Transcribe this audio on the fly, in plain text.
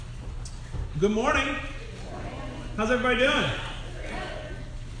Good morning. How's everybody doing?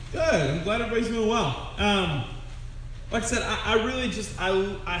 Good. I'm glad everybody's doing well. Like I said, I really just,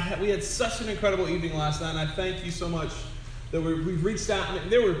 we had such an incredible evening last night, and I thank you so much that we've reached out.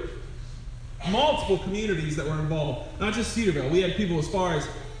 There were multiple communities that were involved, not just Cedarville. We had people as far as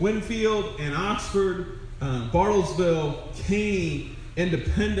Winfield and Oxford, Bartlesville, Caney,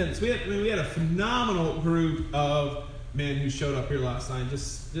 Independence. We had a phenomenal group of men who showed up here last night.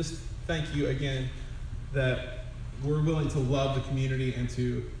 Just thank you again that we're willing to love the community and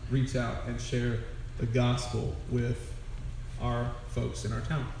to reach out and share the gospel with our folks in our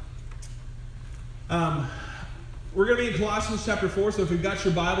town. We're going to be in Colossians chapter 4, so if you've got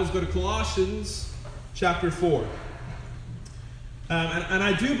your Bibles, go to Colossians chapter 4. And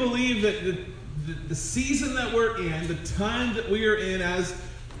I do believe that the season that we're in, the time that we are in as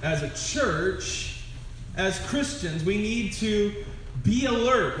a church, as Christians, we need to be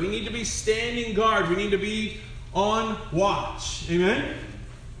alert. We need to be standing guard. We need to be on watch. Amen?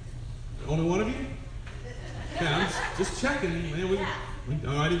 Only one of you? Yeah, I'm just checking. Man,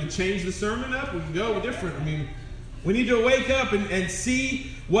 I need to change the sermon up. We can go different. We need to wake up and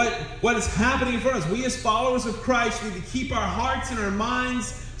see what is happening in front of us. We as followers of Christ need to keep our hearts and our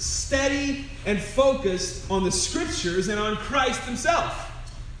minds steady and focused on the Scriptures and on Christ Himself.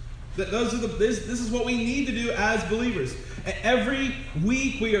 This is what we need to do as believers. Every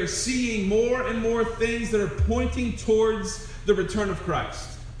week we are seeing more and more things that are pointing towards the return of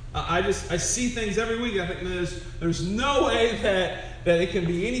Christ. I see things every week. I think there's no way that it can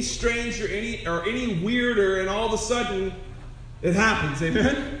be any stranger, any weirder, and all of a sudden it happens.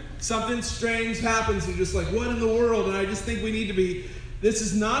 Amen? Something strange happens. You're just like, what in the world? And I just think we need to be. This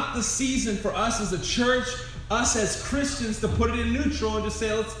is not the season for us as a church, us as Christians, to put it in neutral and just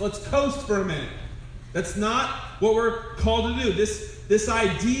say, let's coast for a minute. That's not what we're called to do. This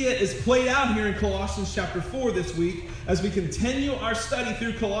idea is played out here in Colossians chapter 4 this week. As we continue our study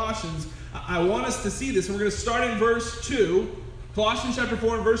through Colossians, I want us to see this. And we're going to start in verse 2. Colossians chapter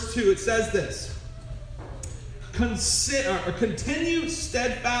 4 and verse 2. It says this. Continue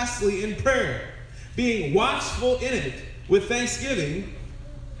steadfastly in prayer, being watchful in it with thanksgiving.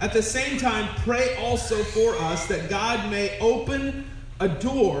 At the same time, pray also for us that God may open a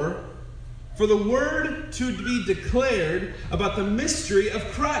door for the word to be declared about the mystery of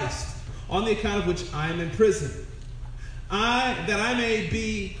Christ, on the account of which I am in prison. That I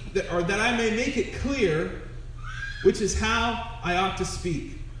may make it clear, which is how I ought to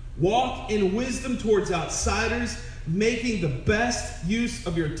speak. Walk in wisdom towards outsiders, making the best use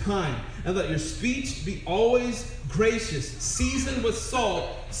of your time, and let your speech be always gracious, seasoned with salt,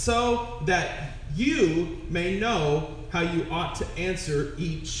 so that you may know how you ought to answer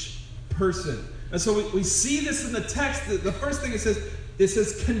each person. And so we see this in the text. The first thing it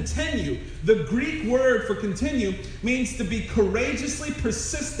says continue. The Greek word for continue means to be courageously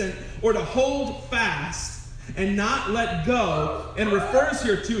persistent or to hold fast and not let go, and refers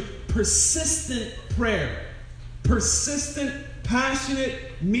here to persistent prayer. Persistent,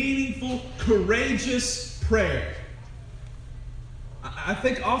 passionate, meaningful, courageous prayer. I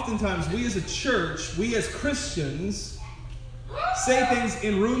think oftentimes we as a church, we as Christians, say things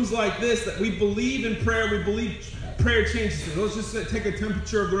in rooms like this that we believe in prayer, we believe prayer changes things. Let's just take a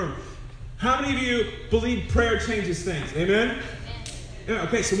temperature of the room. How many of you believe prayer changes things? Amen? Yeah,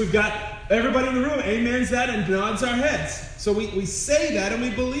 okay, so we've got everybody in the room amens that and nods our heads. So we say that and we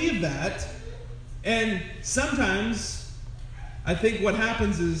believe that. And sometimes I think what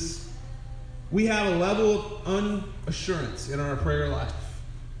happens is we have a level of unassurance in our prayer life.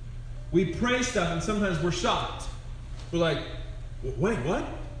 We pray stuff and sometimes we're shocked. We're like, wait, what?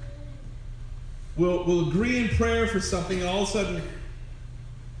 We'll agree in prayer for something, and all of a sudden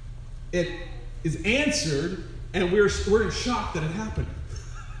it is answered, and we're in shock that it happened.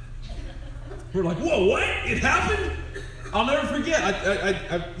 We're like, whoa, what? It happened? I'll never forget.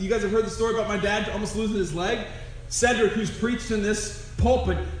 You guys have heard the story about my dad almost losing his leg. Cedric, who's preached in this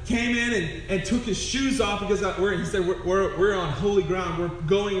pulpit, came in and took his shoes off because he said, we're on holy ground. We're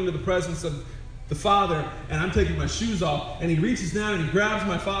going into the presence of the Father, and I'm taking my shoes off. And he reaches down and he grabs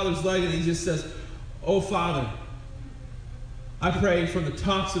my father's leg and he just says, "Oh, Father, I pray from the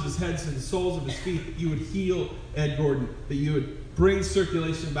tops of his head to the soles of his feet that you would heal Ed Gordon, that you would bring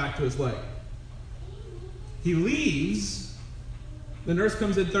circulation back to his leg." He leaves. The nurse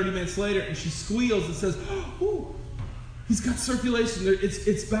comes in 30 minutes later and she squeals and says, "Oh, he's got circulation.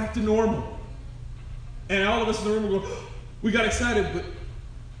 It's back to normal." And all of us in the room will go, we got excited, but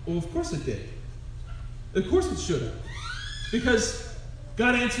well, of course it did. Of course it should have. Because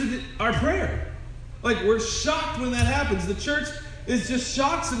God answered our prayer. Like, we're shocked when that happens. The church is just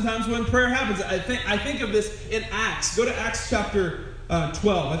shocked sometimes when prayer happens. I think of this in Acts. Go to Acts chapter 12.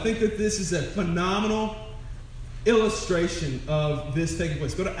 I think that this is a phenomenal illustration of this taking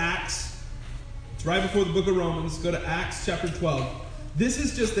place. Go to Acts. It's right before the book of Romans. Go to Acts chapter 12. This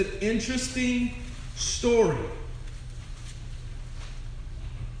is just an interesting story.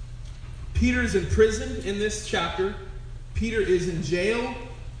 Peter is in prison in this chapter. Peter is in jail.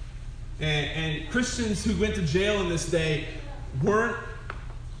 And Christians who went to jail in this day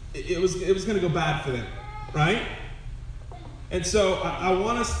it was going to go bad for them, right? And so I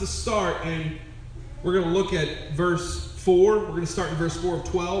want us to start, and we're going to look at verse 4. We're going to start in verse 4 of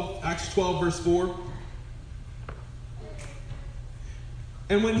 12, Acts 12, verse 4.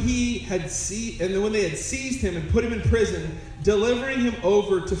 And when they had seized him and put him in prison, delivering him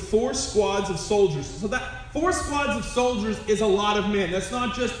over to 4 squads of soldiers. So that 4 squads of soldiers is a lot of men. That's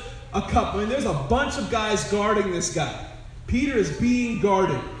not just a couple. I mean, there's a bunch of guys guarding this guy. Peter is being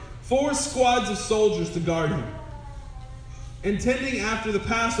guarded. 4 squads of soldiers to guard him. Intending after the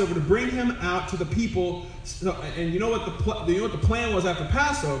Passover to bring him out to the people. And you know what the plan was after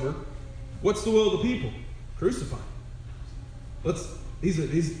Passover? What's the will of the people? Crucify him. He's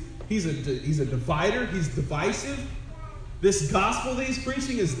a divider. He's divisive. This gospel that he's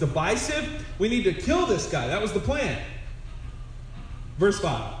preaching is divisive. We need to kill this guy. That was the plan. Verse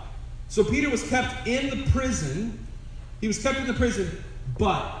 5. So Peter was kept in the prison. He was kept in the prison,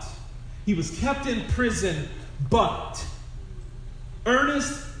 but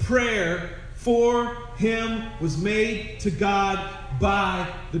earnest prayer for him was made to God by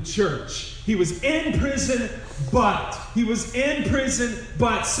the church. He was in prison, but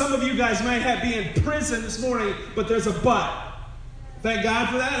some of you guys might be in prison this morning, but there's a but. Thank God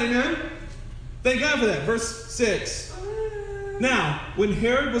for that, amen? Thank God for that. Verse 6. Now, when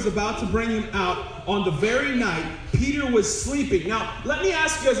Herod was about to bring him out on the very night, Peter was sleeping. Now, let me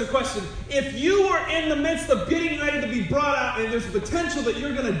ask you guys a question. If you were in the midst of getting ready to be brought out and there's a potential that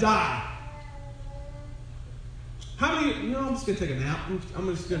you're going to die, how many, I'm just going to take a nap.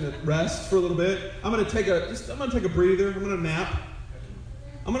 I'm just going to rest for a little bit. I'm going to take a breather. I'm going to nap.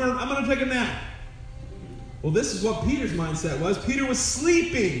 I'm going to take a nap. Well, this is what Peter's mindset was. Peter was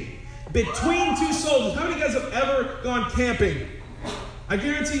sleeping between 2 soldiers. How many of you guys have ever gone camping? I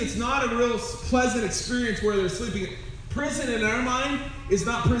guarantee it's not a real pleasant experience where they're sleeping. Prison in our mind is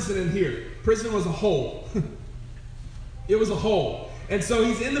not prison in here. Prison was a hole. It was a hole. And so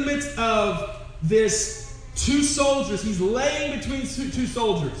he's in the midst of this 2 soldiers. He's laying between 2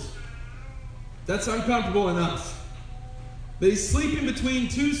 soldiers. That's uncomfortable enough. But he's sleeping between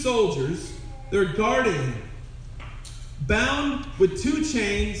 2 soldiers. They're guarding him. Bound with 2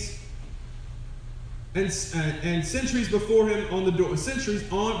 chains and sentries before him on the door.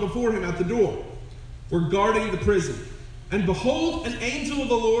 Before him at the door. Were guarding the prison. And behold, an angel of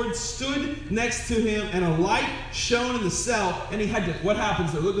the Lord stood next to him, and a light shone in the cell. And he had to, what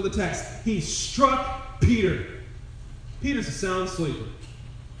happens there? Look at the text. He struck Peter. Peter's a sound sleeper.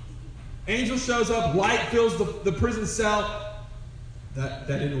 Angel shows up, light fills the prison cell. That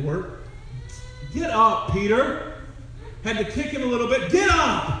didn't work. Get up, Peter. Had to kick him a little bit. Get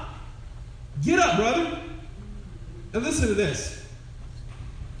up! Get up, brother. And listen to this.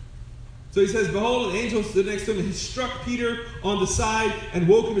 So he says, behold, an angel stood next to him, and he struck Peter on the side and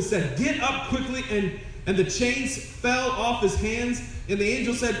woke him and said, get up quickly. And the chains fell off his hands. And the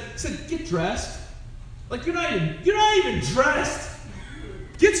angel said, get dressed. Like, you're not even dressed.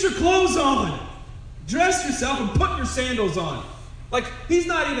 Get your clothes on. Dress yourself and put your sandals on. Like, he's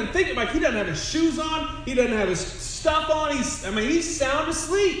not even thinking, like, he doesn't have his shoes on. He doesn't have his stuff on. He's sound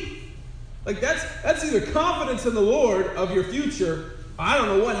asleep. Like, that's either confidence in the Lord of your future. I don't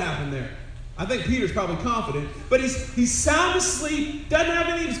know what happened there. I think Peter's probably confident. But he's sound asleep, doesn't have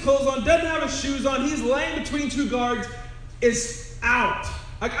any of his clothes on, doesn't have his shoes on. He's laying between 2 guards, is out.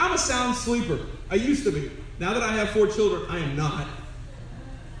 Like, I'm a sound sleeper. I used to be. Now that I have 4 children, I am not.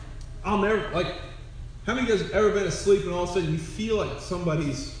 I'll never, like, how many of you guys have ever been asleep and all of a sudden you feel like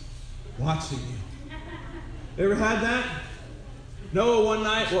somebody's watching you? Ever had that? Noah one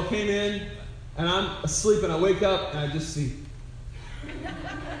night came in and I'm asleep and I wake up and I just see,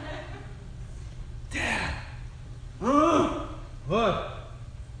 Dad, what?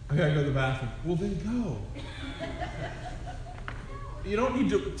 I gotta go to the bathroom. Well, then go. You don't need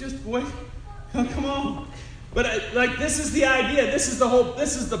to, just wait. Oh, come on. But this is the idea. This is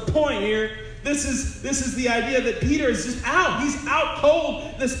the point here. This is the idea that Peter is just out. He's out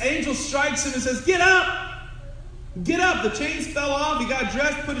cold. This angel strikes him and says, get up. Get up. The chains fell off. He got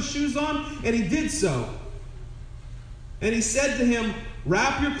dressed, put his shoes on, and he did so. And he said to him,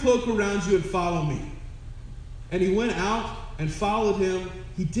 wrap your cloak around you and follow me. And he went out and followed him.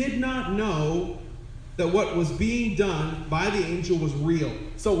 He did not know that what was being done by the angel was real.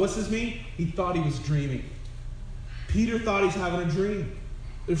 So what's this mean? He thought he was dreaming. Peter thought he's having a dream.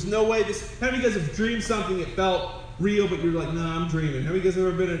 There's no way this... How many of you guys have dreamed something that felt real, but you're like, nah, I'm dreaming? How many of you guys have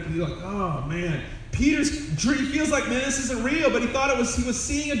ever been... You're like, oh, man. Peter's dream feels like, man, this isn't real, but he thought he was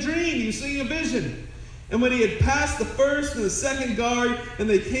seeing a dream. He was seeing a vision. And when he had passed the first and the second guard, and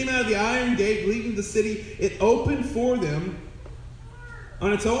they came out of the iron gate leaving the city, it opened for them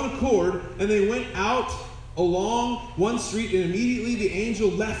on its own accord, and they went out along one street, and immediately the angel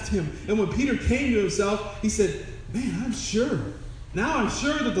left him. And when Peter came to himself, he said, man, I'm sure. Now I'm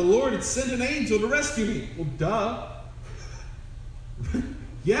sure that the Lord had sent an angel to rescue me. Well, duh.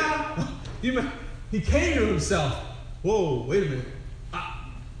 Yeah. He came to himself. Whoa, wait a minute.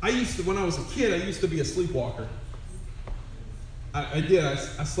 I used to, when I was a kid, I used to be a sleepwalker. I did. I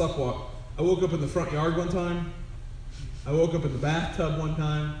sleptwalk. I woke up in the front yard one time. I woke up in the bathtub one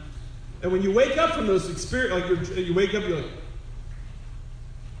time. And when you wake up from those experiences, like you wake up, you're like,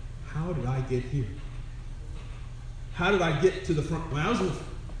 how did I get here? How did I get to the front? When I'm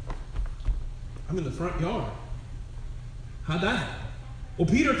in the front yard. How'd that happen? Well,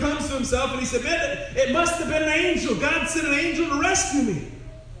 Peter comes to himself and he said, man, it must have been an angel. God sent an angel to rescue me.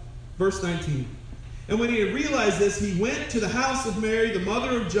 Verse 19. And when he had realized this, he went to the house of Mary, the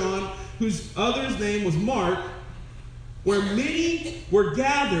mother of John, whose other's name was Mark, where many were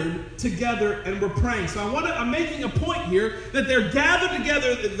gathered together and were praying. So I'm making a point here that they're gathered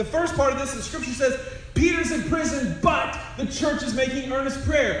together. The first part of this, the scripture says, Peter's in prison, but the church is making earnest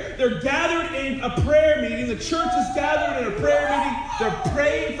prayer. They're gathered in a prayer meeting. The church is gathered in a prayer meeting. They're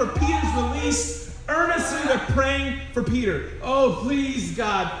praying for Peter's release. Earnestly, they're praying for Peter. Oh, please,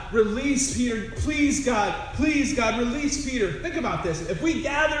 God, release Peter. Please, God, release Peter. Think about this. If we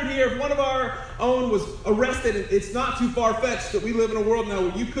gathered here, if one of our own was arrested, it's not too far-fetched that we live in a world now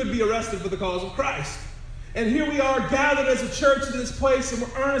where you could be arrested for the cause of Christ. And here we are gathered as a church in this place, and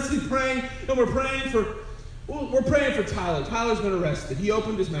we're earnestly praying, and we're praying for Tyler. Tyler's been arrested. He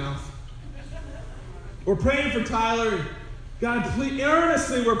opened his mouth. We're praying for Tyler. God, please,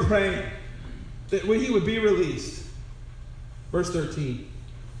 earnestly we're praying that he would be released. Verse 13.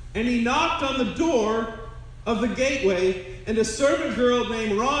 And he knocked on the door of the gateway, and a servant girl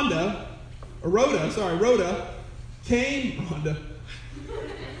named Rhoda came.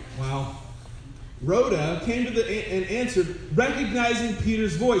 Rhoda came and answered, recognizing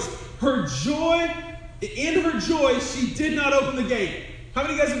Peter's voice. In her joy, she did not open the gate. How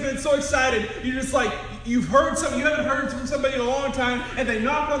many of you guys have been so excited? You're just like, you've heard something, you haven't heard from somebody in a long time, and they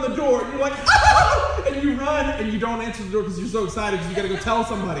knock on the door, and you're like, ah! And you run, and you don't answer the door because you're so excited because you got to go tell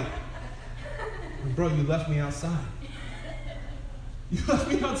somebody. And bro, you left me outside. You left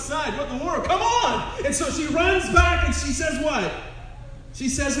me outside. What in the world? Come on! And so she runs back, and she says what? She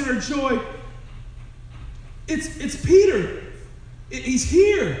says in her joy, it's Peter. He's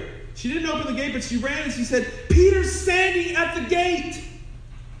here. She didn't open the gate, but she ran and she said, Peter's standing at the gate.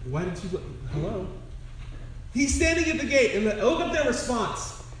 Why did you look? Hello? He's standing at the gate. And look at their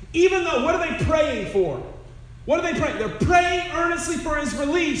response. Even though, what are they praying for? What are they praying? They're praying earnestly for his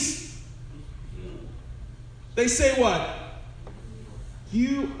release. They say what?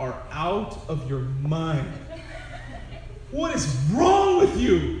 You are out of your mind. What is wrong with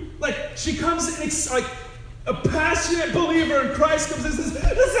you? Like, she comes in, like, a passionate believer in Christ comes and says,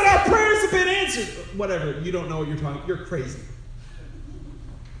 listen, our prayers have been answered. Whatever, you don't know what you're talking. You're crazy.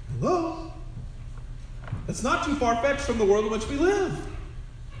 Hello? That's not too far-fetched from the world in which we live.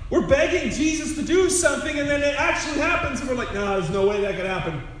 We're begging Jesus to do something, and then it actually happens, and we're like, no, there's no way that could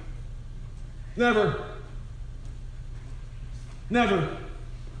happen. Never.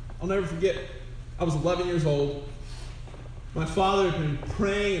 I'll never forget. I was 11 years old. My father had been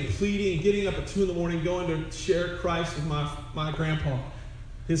praying and pleading and getting up at 2 in the morning, going to share Christ with my grandpa,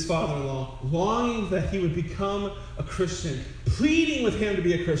 his father-in-law, longing that he would become a Christian, pleading with him to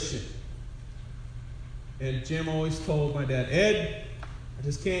be a Christian. And Jim always told my dad, Ed, I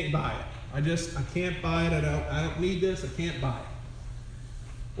just can't buy it. I can't buy it. I don't need this. I can't buy it.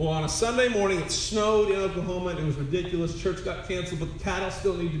 Well, on a Sunday morning, it snowed in Oklahoma, and it was ridiculous. Church got canceled, but the cattle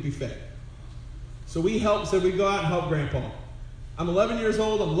still needed to be fed. So we said we'd go out and help Grandpa. I'm 11 years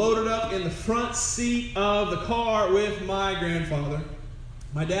old. I'm loaded up in the front seat of the car with my grandfather.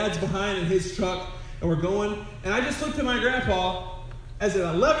 My dad's behind in his truck, and we're going. And I just looked at my grandpa as an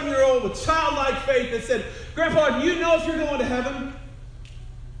 11-year-old with childlike faith that said, Grandpa, do you know if you're going to heaven?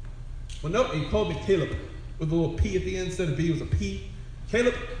 Well, nope. He called me Caleb with a little P at the end instead of B. It was a P.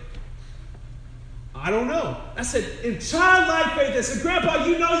 Caleb, I don't know. I said, in childlike faith, I said, Grandpa,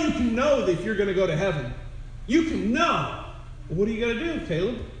 you can know if you're going to go to heaven. You can know. What do you got to do,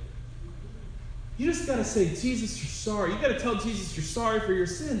 Caleb? You just got to say, Jesus, you're sorry. You got to tell Jesus you're sorry for your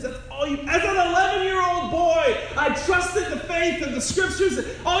sins. That's all you. As an 11-year-old boy, I trusted the faith of the Scriptures.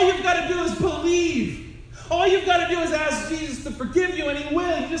 All you've got to do is believe. All you've got to do is ask Jesus to forgive you, and He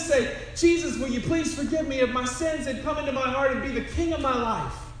will. You just say, Jesus, will you please forgive me of my sins and come into my heart and be the king of my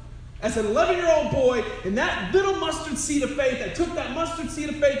life? As an 11-year-old boy, in that little mustard seed of faith, I took that mustard seed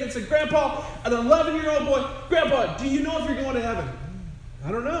of faith and said, Grandpa, an 11-year-old boy, Grandpa, do you know if you're going to heaven?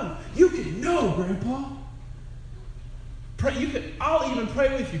 I don't know. You can know, Grandpa. I'll even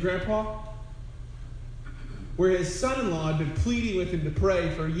pray with you, Grandpa. Where his son-in-law had been pleading with him to pray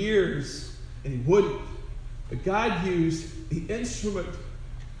for years, and he wouldn't. But God used the instrument.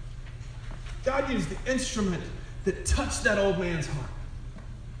 God used the instrument that touched that old man's heart.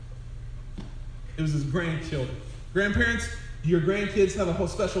 It was his grandchildren. Grandparents, do your grandkids have a whole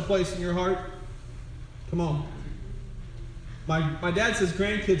special place in your heart? Come on. My dad says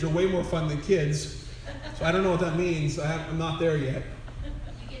grandkids are way more fun than kids. So I don't know what that means. I'm not there yet. You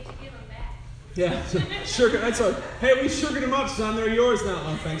get to give them back. Yeah. Sugar. That's all. Hey, we sugared them up, son. They're yours now.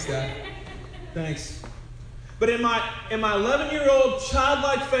 Oh, thanks, Dad. Thanks. But in my 11-year-old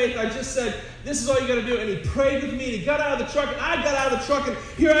childlike faith, I just said, this is all you got to do. And he prayed with me, and he got out of the truck, and I got out of the truck, and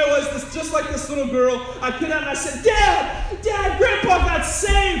here I was, just like this little girl. I get out, and I said, Dad, Grandpa got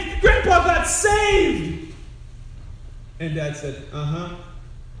saved. Grandpa got saved. And Dad said, uh-huh.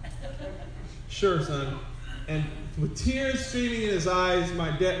 Sure, son. And with tears streaming in his eyes, my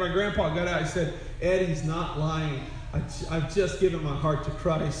grandpa got out. He said, Eddie's not lying. I've just given my heart to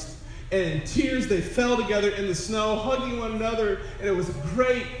Christ. And in tears, they fell together in the snow, hugging one another. And it was a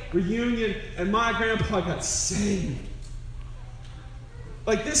great reunion. And my grandpa got saved.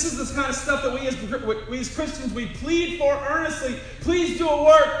 Like, this is the kind of stuff that we as Christians, we plead for earnestly. Please do a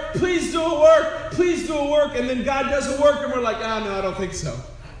work. Please do a work. Please do a work. And then God does a work, and we're like, no, I don't think so.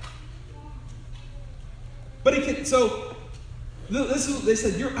 But they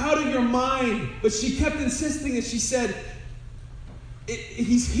said, you're out of your mind. But she kept insisting, and she said,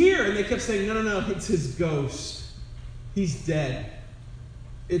 he's here. And they kept saying, no, it's his ghost. He's dead.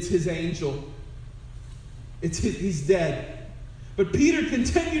 It's his angel. He's dead. But Peter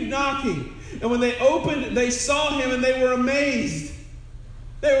continued knocking. And when they opened, they saw him, and they were amazed.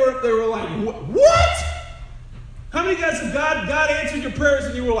 They were like, what? How many guys have God answered your prayers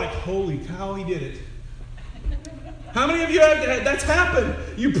and you were like, holy cow, he did it? How many of you have that's happened?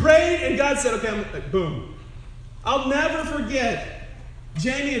 You prayed and God said, okay, boom. I'll never forget.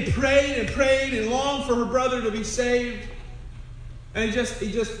 Jamie had prayed and longed for her brother to be saved. And he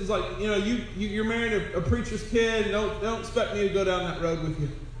just was like, you're marrying a preacher's kid. And don't expect me to go down that road with you.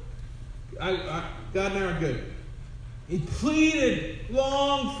 God and I are good. He pleaded,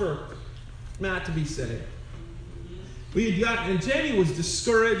 longed for Matt to be saved. And Jamie was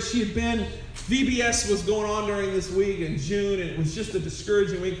discouraged. VBS was going on during this week in June, and it was just a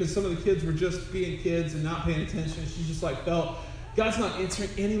discouraging week because some of the kids were just being kids and not paying attention. She just felt, God's not answering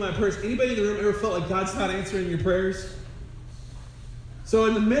any of my prayers. Anybody in the room ever felt like God's not answering your prayers? So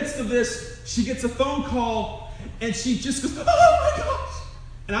in the midst of this, she gets a phone call, and she just goes, oh my gosh!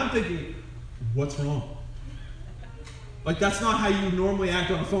 And I'm thinking, what's wrong? Like, that's not how you normally act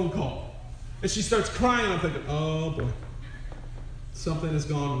on a phone call. And she starts crying, and I'm thinking, oh boy, something has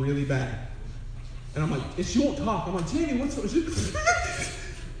gone really bad. And I'm like, and she won't talk. I'm like, Jamie, what's wrong?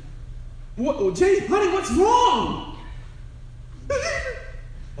 Jamie, honey, what's wrong?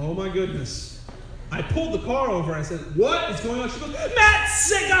 Oh my goodness. I pulled the car over and I said, what is going on? She goes, Matt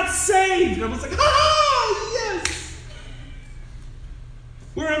got saved. And I was like, yes.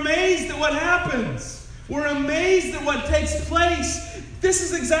 We're amazed at what happens. We're amazed at what takes place. This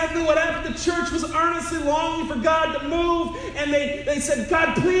is exactly what happened. The church was earnestly longing for God to move. And they said,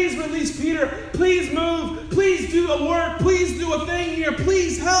 God, please release Peter. Please move. Please do a work. Please do a thing here.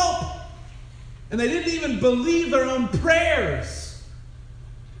 Please help. And they didn't even believe their own prayers.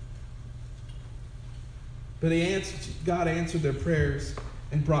 But God answered their prayers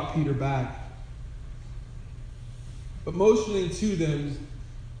and brought Peter back. But motioning to them,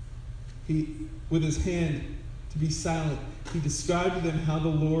 with his hand to be silent, he described to them how the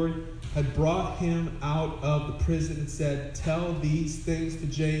Lord had brought him out of the prison and said, tell these things to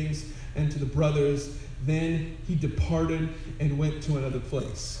James and to the brothers. Then he departed and went to another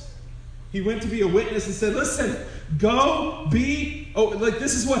place. He went to be a witness and said, listen,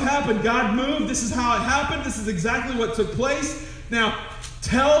 this is what happened. God moved. This is how it happened. This is exactly what took place. Now,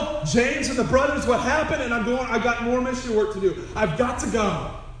 tell James and the brothers what happened, and I got more mission work to do. I've got to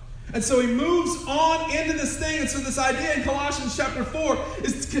go. And so he moves on into this thing. And so this idea in Colossians chapter 4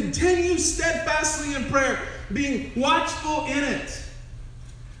 is to continue steadfastly in prayer, being watchful in it.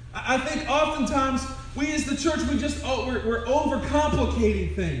 I think oftentimes we as the church, we're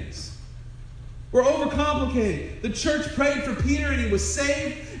overcomplicating things. We're overcomplicating. The church prayed for Peter and he was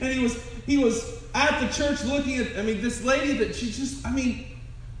saved. And he was at the church looking at, this lady that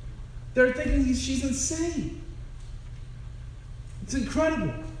they're thinking she's insane. It's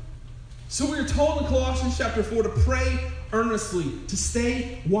incredible. So we are told in Colossians chapter 4 to pray earnestly, to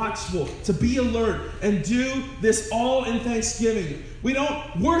stay watchful, to be alert, and do this all in thanksgiving. We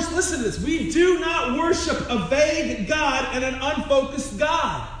don't worship, listen to this, we do not worship a vague God and an unfocused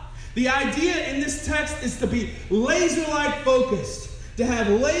God. The idea in this text is to be laser-like focused, to have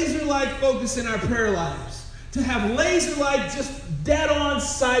laser-like focus in our prayer lives, to have laser-like, just dead-on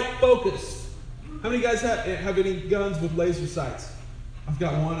sight focus. How many guys have any guns with laser sights? I've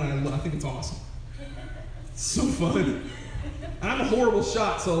got one, and I think it's awesome. It's so fun. And I'm a horrible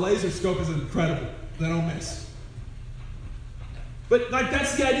shot, so a laser scope is incredible. They don't miss. But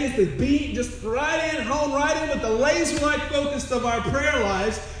that's the idea, is to be just right in, home right in with the laser-like focus of our prayer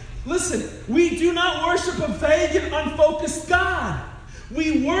lives. Listen, we do not worship a vague and unfocused God.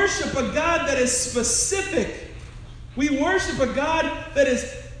 We worship a God that is specific. We worship a God that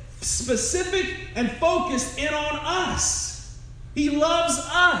is specific and focused in on us. He loves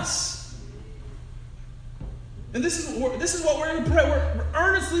us. And this is what we're going to pray. We're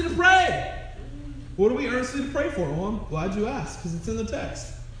earnestly to pray. What are we earnestly to pray for? Well, I'm glad you asked, because it's in the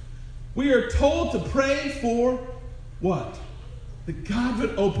text. We are told to pray for what? That God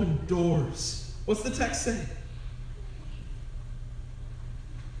would open doors. What's the text say?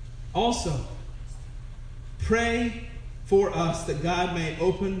 Also, pray for us that God may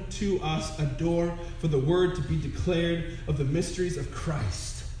open to us a door for the word to be declared of the mysteries of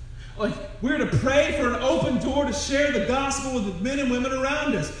Christ. Like, we're to pray for an open door to share the gospel with the men and women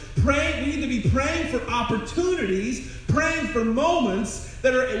around us. We need to be praying for opportunities, praying for moments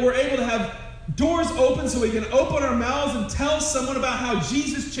that we're able to have doors open so we can open our mouths and tell someone about how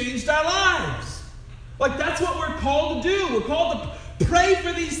Jesus changed our lives. Like, that's what we're called to do. We're called to pray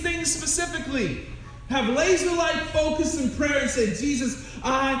for these things specifically. Have laser-like focus in prayer and say, Jesus,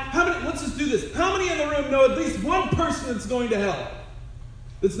 let's just do this. How many in the room know at least one person that's going to hell?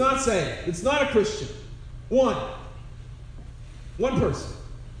 That's not saved. It's not a Christian. One. One person.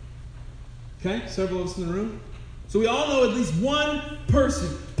 Okay? Several of us in the room. So we all know at least one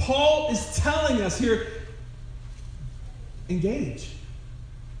person. Paul is telling us here, engage.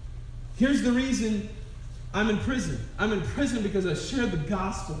 Here's the reason I'm in prison. I'm in prison because I shared the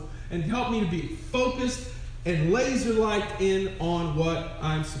gospel and helped me to be focused and laser-like in on what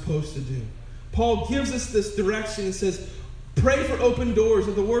I'm supposed to do. Paul gives us this direction and says, pray for open doors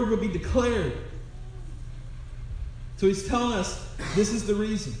that the word would be declared. So he's telling us this is the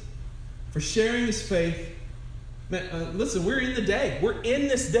reason for sharing his faith. Listen, we're in the day. We're in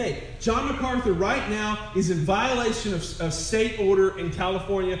this day. John MacArthur right now is in violation of state order in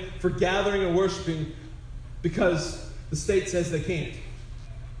California for gathering and worshiping because the state says they can't.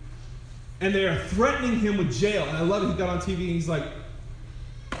 And they are threatening him with jail. And I love it. He got on TV and he's like,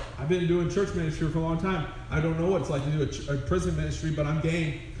 I've been doing church ministry for a long time. I don't know what it's like to do a prison ministry, but I'm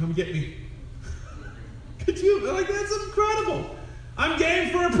game. Come get me. Could you? That's incredible. I'm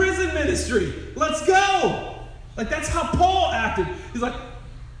game for a prison ministry. Let's go. That's how Paul acted. He's like,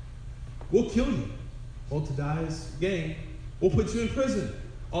 we'll kill you. Well, to die is game. We'll put you in prison.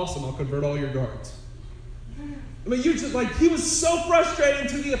 Awesome. I'll convert all your guards. He was so frustrating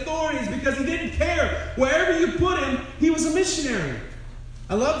to the authorities because he didn't care. Wherever you put him, he was a missionary.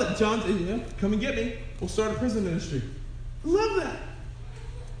 I love that. John, come and get me. We'll start a prison ministry. I love that.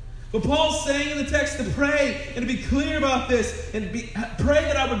 But Paul's saying in the text to pray and to be clear about this and pray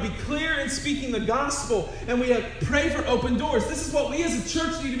that I would be clear in speaking the gospel. And we pray for open doors. This is what we as a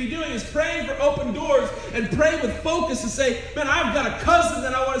church need to be doing, is praying for open doors and pray with focus and say, man, I've got a cousin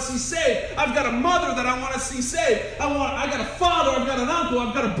that I want to see saved. I've got a mother that I want to see saved. I got a father, I've got an uncle,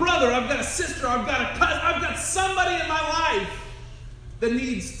 I've got a brother, I've got a sister, I've got a cousin, I've got somebody in my life that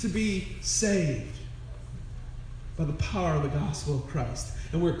needs to be saved by the power of the gospel of Christ.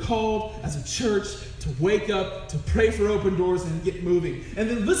 And we're called as a church to wake up, to pray for open doors and get moving. And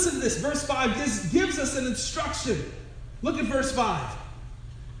then listen to this. Verse 5 gives us an instruction. Look at verse 5.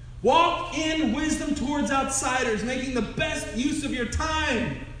 Walk in wisdom towards outsiders, making the best use of your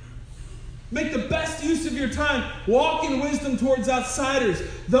time. Make the best use of your time. Walk in wisdom towards outsiders,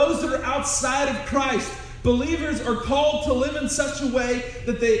 those that are outside of Christ. Believers are called to live in such a way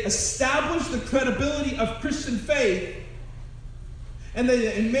that they establish the credibility of Christian faith And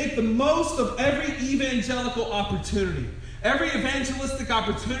they make the most of every evangelical opportunity. Every evangelistic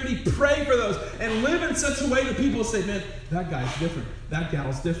opportunity, pray for those. And live in such a way that people say, man, that guy's different. That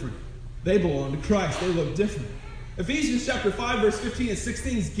gal's different. They belong to Christ. They look different. Ephesians chapter 5, verse 15 and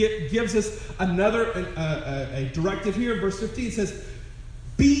 16 gives us another a directive here. Verse 15 says,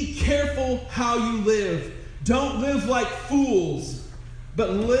 be careful how you live. Don't live like fools, but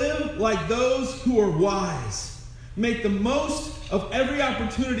live like those who are wise. Make the most of every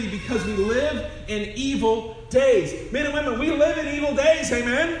opportunity because we live in evil days. Men and women, we live in evil days,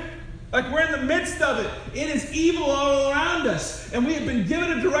 amen? Like we're in the midst of it. It is evil all around us. And we have been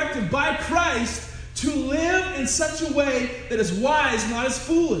given a directive by Christ to live in such a way that is wise, not as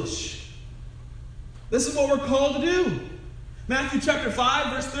foolish. This is what we're called to do. Matthew chapter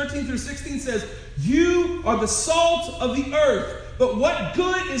 5, verse 13 through 16 says, you are the salt of the earth. But what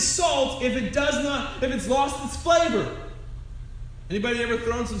good is salt if it's lost its flavor? Anybody ever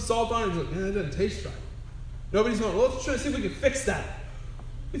thrown some salt on it and like, man, that doesn't taste right? Nobody's going, well, let's try to see if we can fix that.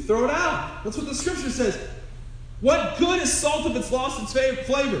 We throw it out. That's what the scripture says. What good is salt if it's lost its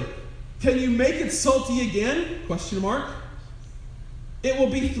flavor? Can you make it salty again? Question mark. It will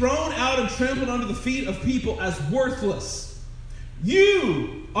be thrown out and trampled under the feet of people as worthless.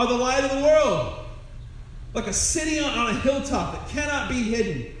 You are the light of the world. Like a city on a hilltop that cannot be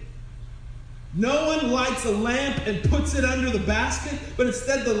hidden. No one lights a lamp and puts it under the basket, but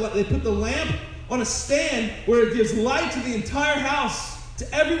instead they put the lamp on a stand where it gives light to the entire house,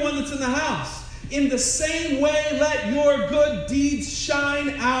 to everyone that's in the house. In the same way, let your good deeds shine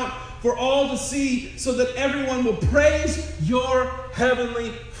out for all to see, so that everyone will praise your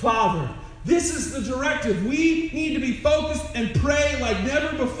heavenly Father. This is the directive. We need to be focused and pray like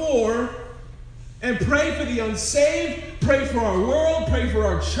never before. And pray for the unsaved, pray for our world, pray for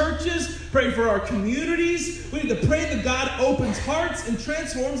our churches, pray for our communities. We need to pray that God opens hearts and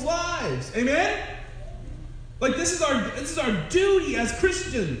transforms lives. Amen? Like this is our duty as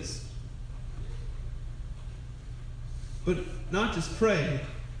Christians. But not just pray,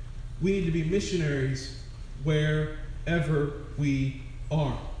 we need to be missionaries wherever we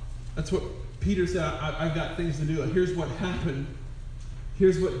are. That's what Peter said, I've got things to do. Here's what happened.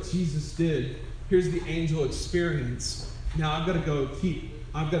 Here's what Jesus did. Here's the angel experience. Now I've got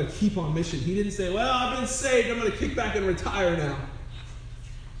to keep on mission. He didn't say, well, I've been saved. I'm going to kick back and retire now.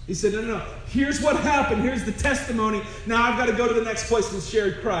 He said, no. Here's what happened. Here's the testimony. Now I've got to go to the next place and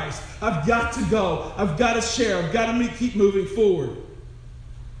share Christ. I've got to go. I've got to share. I've got to keep moving forward.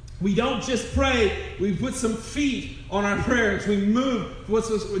 We don't just pray. We put some feet on our prayers. We move. What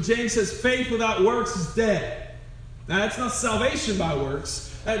James says, faith without works is dead. Now that's not salvation by works.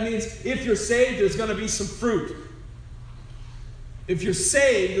 That means if you're saved, there's going to be some fruit. If you're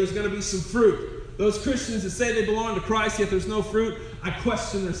saved, there's going to be some fruit. Those Christians that say they belong to Christ, yet there's no fruit, I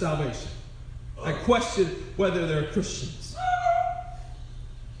question their salvation. I question whether they're Christians.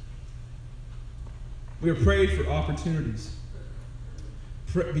 We are prayed for opportunities.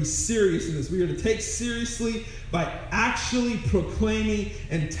 Be serious in this. We are to take seriously by actually proclaiming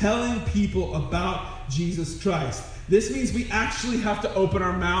and telling people about Jesus Christ. This means we actually have to open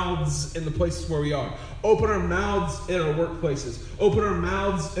our mouths in the places where we are. Open our mouths in our workplaces. Open our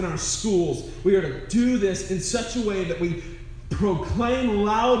mouths in our schools. We are to do this in such a way that we proclaim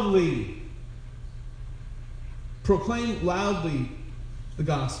loudly the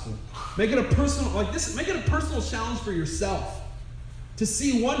gospel. Make it a personal, make it a personal challenge for yourself to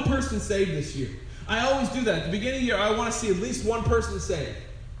see one person saved this year. I always do that. At the beginning of the year, I want to see at least one person saved.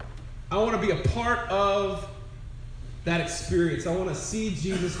 I want to be a part of that experience. I want to see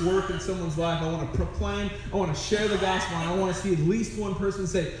Jesus work in someone's life. I want to proclaim. I want to share the gospel. And I want to see at least one person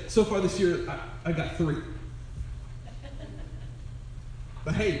saved. So far this year, I got 3.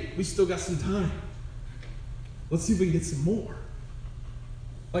 But hey, we still got some time. Let's see if we can get some more.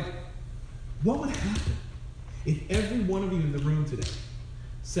 What would happen if every one of you in the room today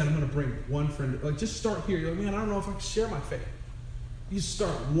said, I'm going to bring one friend. Just start here. You're like, man, I don't know if I can share my faith. You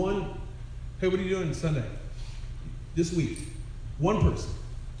start one. Hey, what are you doing Sunday? This week. One person.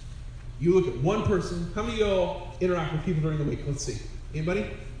 You look at one person. How many of y'all interact with people during the week? Let's see. Anybody?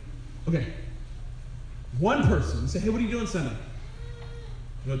 Okay. One person. You say, hey, what are you doing Sunday?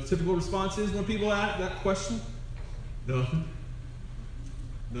 You know what the typical response is when people ask that question? Nothing.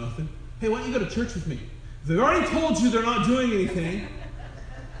 Hey, why don't you go to church with me? They've already told you they're not doing anything.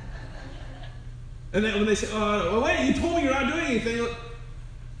 And then when they say, wait, you told me you're not doing anything.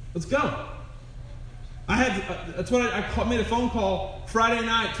 Let's go. That's what I made a phone call Friday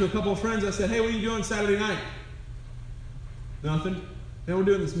night to a couple of friends. I said, hey, what are you doing Saturday night? Nothing. Then we're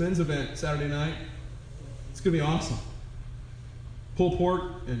doing this men's event Saturday night. It's going to be awesome. pulled pork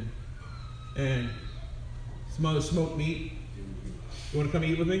and some other smoked meat. You want to come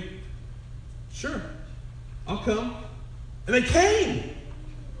eat with me? Sure, I'll come. And they came.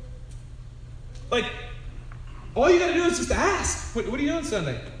 Like, all you got to do is just ask. What are you doing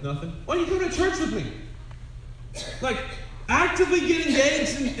Sunday? Nothing. Why don't you come to church with me? Like, actively get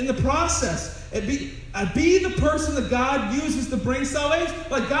engaged in the process. And be the person that God uses to bring salvation.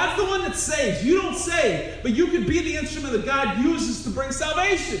 Like, God's the one that saves. You don't save, but you could be the instrument that God uses to bring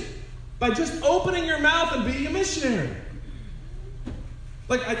salvation by just opening your mouth and being a missionary.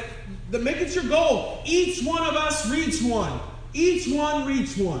 Like, make it your goal. Each one of us reach one. Each one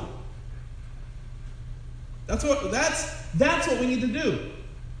reach one. That's what we need to do.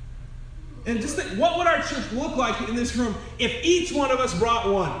 And just think, what would our church look like in this room if each one of us brought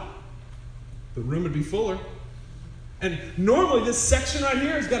one? The room would be fuller. And normally this section right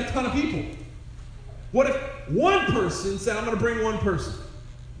here has got a ton of people. What if one person said, I'm going to bring one person?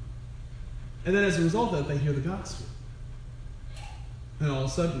 And then as a result of that, they hear the gospel. And all of a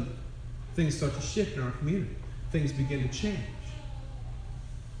sudden, things start to shift in our community. Things begin to change.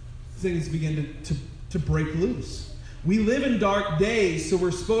 Things begin to break loose. We live in dark days, so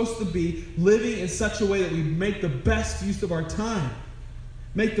we're supposed to be living in such a way that we make the best use of our time.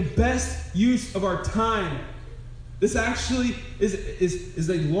 Make the best use of our time. This actually is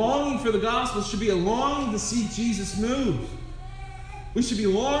a longing for the gospel. It should be a longing to see Jesus move. We should be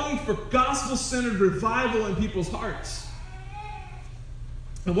longing for gospel-centered revival in people's hearts.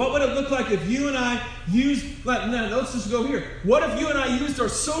 And what would it look like if you and I used, let's just go here. What if you and I used our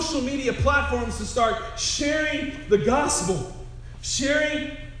social media platforms to start sharing the gospel?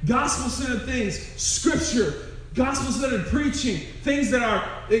 Sharing gospel-centered things, scripture, gospel-centered preaching, things that are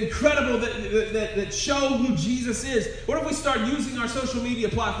incredible, that show who Jesus is. What if we start using our social media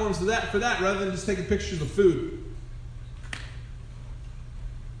platforms for that rather than just taking pictures of food?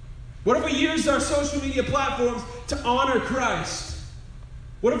 What if we used our social media platforms to honor Christ?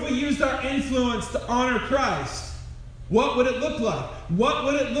 What if we used our influence to honor Christ? What would it look like? What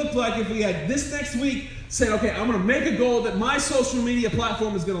would it look like if we had this next week said, okay, I'm going to make a goal that my social media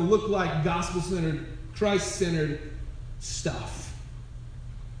platform is going to look like gospel-centered, Christ-centered stuff.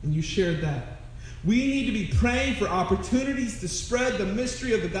 And you shared that. We need to be praying for opportunities to spread the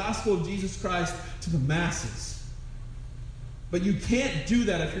mystery of the gospel of Jesus Christ to the masses. But you can't do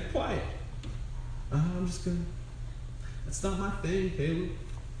that if you're quiet. I'm just going to... That's not my thing, Caleb.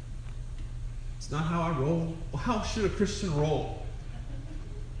 It's not how I roll. Well, how should a Christian roll?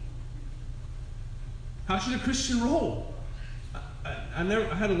 How should a Christian roll? I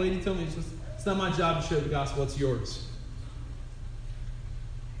had a lady tell me, it's not my job to share the gospel, it's yours.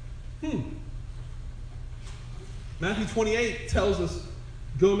 Matthew 28 tells us,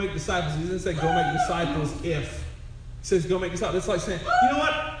 go make disciples. He doesn't say go make disciples if. He says go make disciples. It's like saying, you know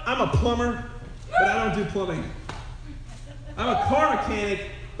what? I'm a plumber, but I don't do plumbing. I'm a car mechanic,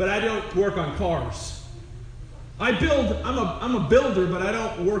 but I don't work on cars. I'm a builder, but I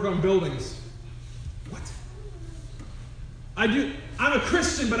don't work on buildings. What? I'm a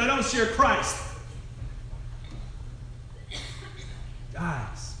Christian, but I don't share Christ.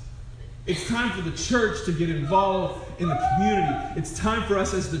 Guys, it's time for the church to get involved in the community. It's time for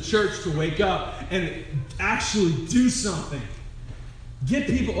us as the church to wake up and actually do something. Get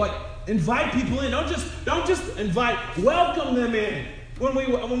people, invite people in. Don't just invite, welcome them in. When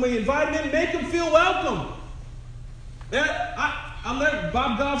we invite them in, make them feel welcome.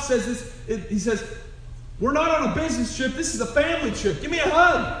 Bob Goff says this. He says, we're not on a business trip. This is a family trip. Give me a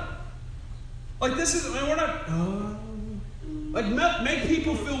hug. Make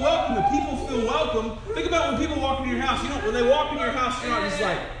people feel welcome. If people feel welcome, think about when people walk into your house. When they walk into your house, you're not just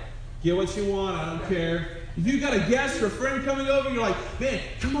like, get what you want, I don't care. If you got a guest or a friend coming over, you're like, man,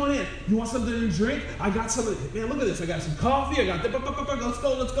 come on in. You want something to drink? I got something. Man, look at this. I got some coffee. I got that.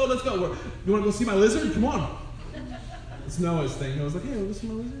 Let's go. You want to go see my lizard? Come on. It's Noah's thing. Noah's like, hey, want to go see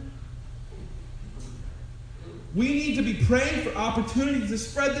my lizard? We need to be praying for opportunities to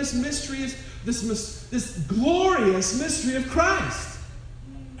spread this mystery, this glorious mystery of Christ.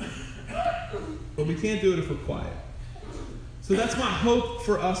 But we can't do it if we're quiet. So that's my hope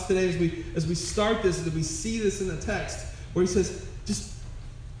for us today as we start this, that we see this in the text, where he says, just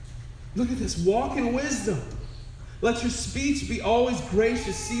look at this, walk in wisdom. Let your speech be always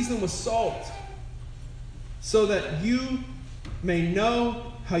gracious, seasoned with salt, so that you may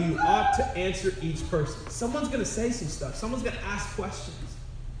know how you ought to answer each person. Someone's going to say some stuff. Someone's going to ask questions.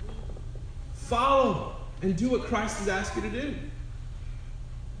 Follow and do what Christ has asked you to do.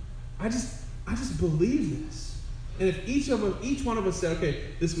 I just believe this. And if each one of us said, okay,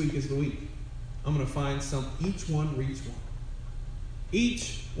 this week is the week, I'm going to find each one reach one.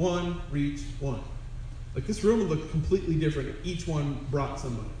 Each one reach one. Like this room would look completely different if each one brought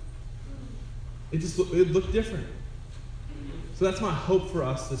somebody. It looked different. So that's my hope for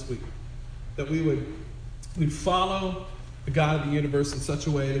us this week. That we'd follow the God of the universe in such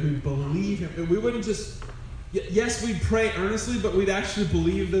a way that we'd believe him. And we wouldn't just, yes, we'd pray earnestly, but we'd actually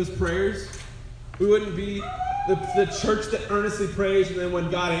believe those prayers. We wouldn't be the church that earnestly prays, and then when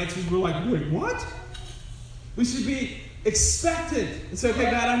God answers, we're like, wait, what? We should be expectant and say,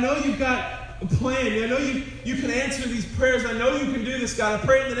 okay, God, I know you've got a plan. I know you can answer these prayers. I know you can do this, God. I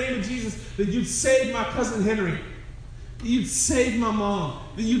pray in the name of Jesus that you'd save my cousin Henry. That you'd save my mom.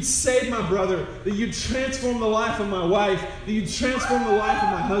 That you'd save my brother. That you'd transform the life of my wife. That you'd transform the life of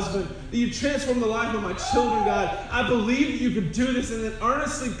my husband. That you'd transform the life of my children, God. I believe that you could do this, and then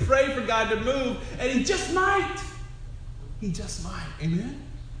earnestly pray for God to move, and he just might. He just might. Amen?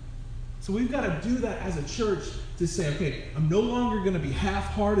 So we've got to do that as a church to say, okay, I'm no longer going to be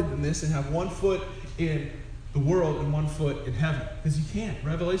half-hearted in this and have one foot in the world and one foot in heaven. Because you can't.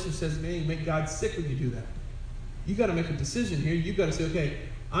 Revelation says, man, you make God sick when you do that. You got to make a decision here. You've got to say, okay,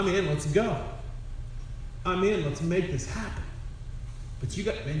 I'm in, let's go. I'm in, let's make this happen. But you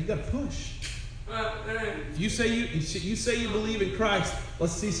got to push. If you say you believe in Christ,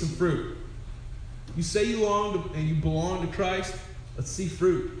 let's see some fruit. You say you belong to Christ, let's see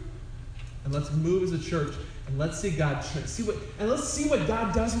fruit. And let's move as a church, and let's see God let's see what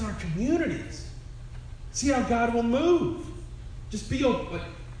God does in our communities. See how God will move. Just be open.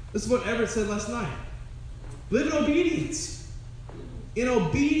 This is what Everett said last night. Live in obedience. In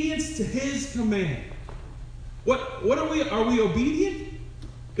obedience to his command. What are we? Are we obedient?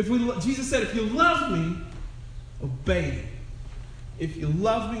 Jesus said, if you love me, obey me. If you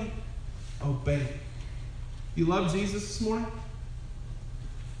love me, obey me. You love Jesus this morning?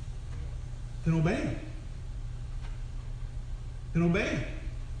 Then obey him. Then obey him.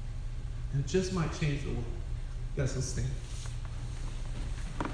 And it just might change the world. Guys, let's stand.